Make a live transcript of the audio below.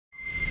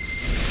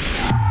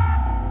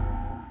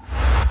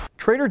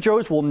Trader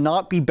Joe's will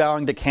not be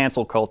bowing to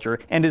cancel culture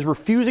and is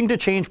refusing to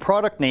change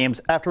product names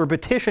after a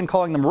petition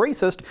calling them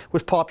racist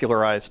was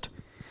popularized.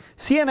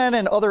 CNN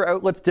and other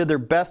outlets did their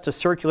best to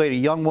circulate a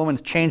young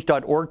woman's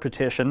Change.org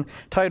petition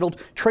titled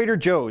 "Trader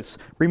Joe's,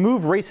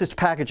 Remove Racist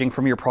Packaging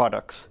from Your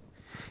Products."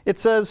 It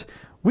says,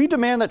 "We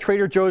demand that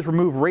Trader Joe's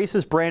remove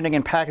racist branding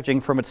and packaging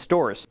from its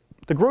stores.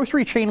 The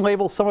grocery chain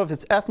labels some of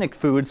its ethnic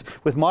foods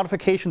with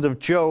modifications of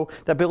Joe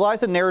that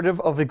belies a narrative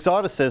of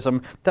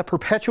exoticism that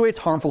perpetuates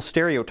harmful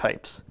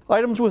stereotypes.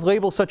 Items with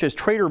labels such as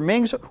Trader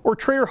Ming's or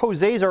Trader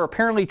Jose's are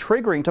apparently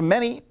triggering to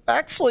many,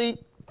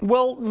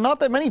 well, not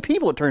that many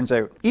people, it turns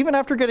out. Even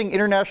after getting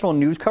international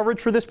news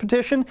coverage for this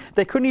petition,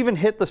 they couldn't even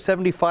hit the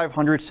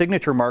 7,500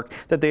 signature mark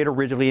that they had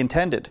originally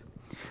intended.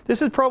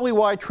 This is probably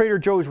why Trader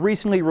Joe's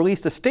recently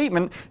released a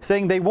statement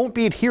saying they won't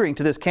be adhering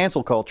to this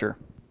cancel culture.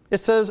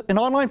 It says, an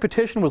online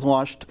petition was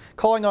launched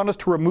calling on us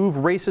to remove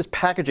racist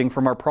packaging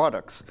from our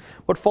products.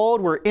 What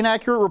followed were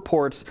inaccurate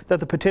reports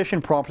that the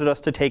petition prompted us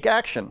to take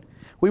action.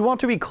 We want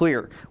to be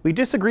clear, we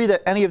disagree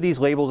that any of these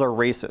labels are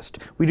racist.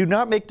 We do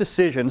not make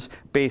decisions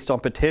based on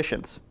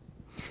petitions.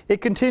 It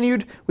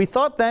continued, we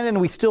thought then,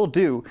 and we still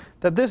do,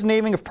 that this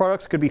naming of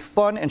products could be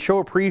fun and show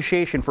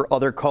appreciation for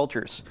other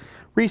cultures.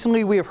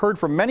 Recently, we have heard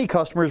from many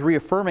customers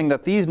reaffirming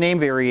that these name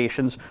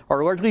variations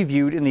are largely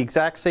viewed in the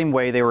exact same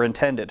way they were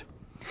intended.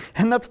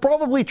 And that's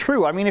probably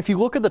true. I mean, if you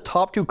look at the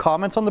top 2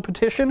 comments on the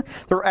petition,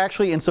 they're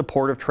actually in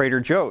support of Trader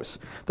Joe's.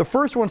 The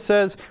first one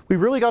says, we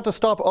really got to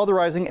stop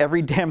otherizing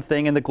every damn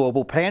thing in the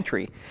global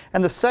pantry.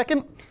 And the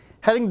second,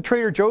 heading to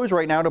Trader Joe's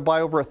right now to buy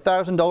over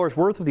 $1,000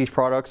 worth of these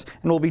products,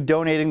 and we'll be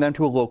donating them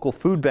to local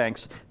food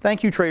banks.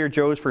 Thank you, Trader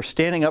Joe's, for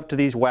standing up to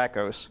these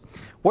wackos.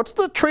 What's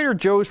the Trader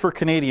Joe's for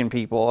Canadian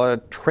people?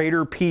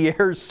 Trader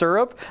Pierre's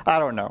syrup? I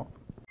don't know.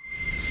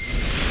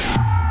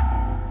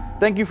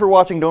 Thank you for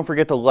watching. Don't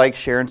forget to like,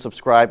 share, and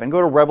subscribe, and go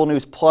to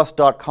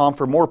rebelnewsplus.com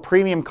for more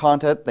premium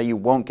content that you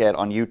won't get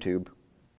on YouTube.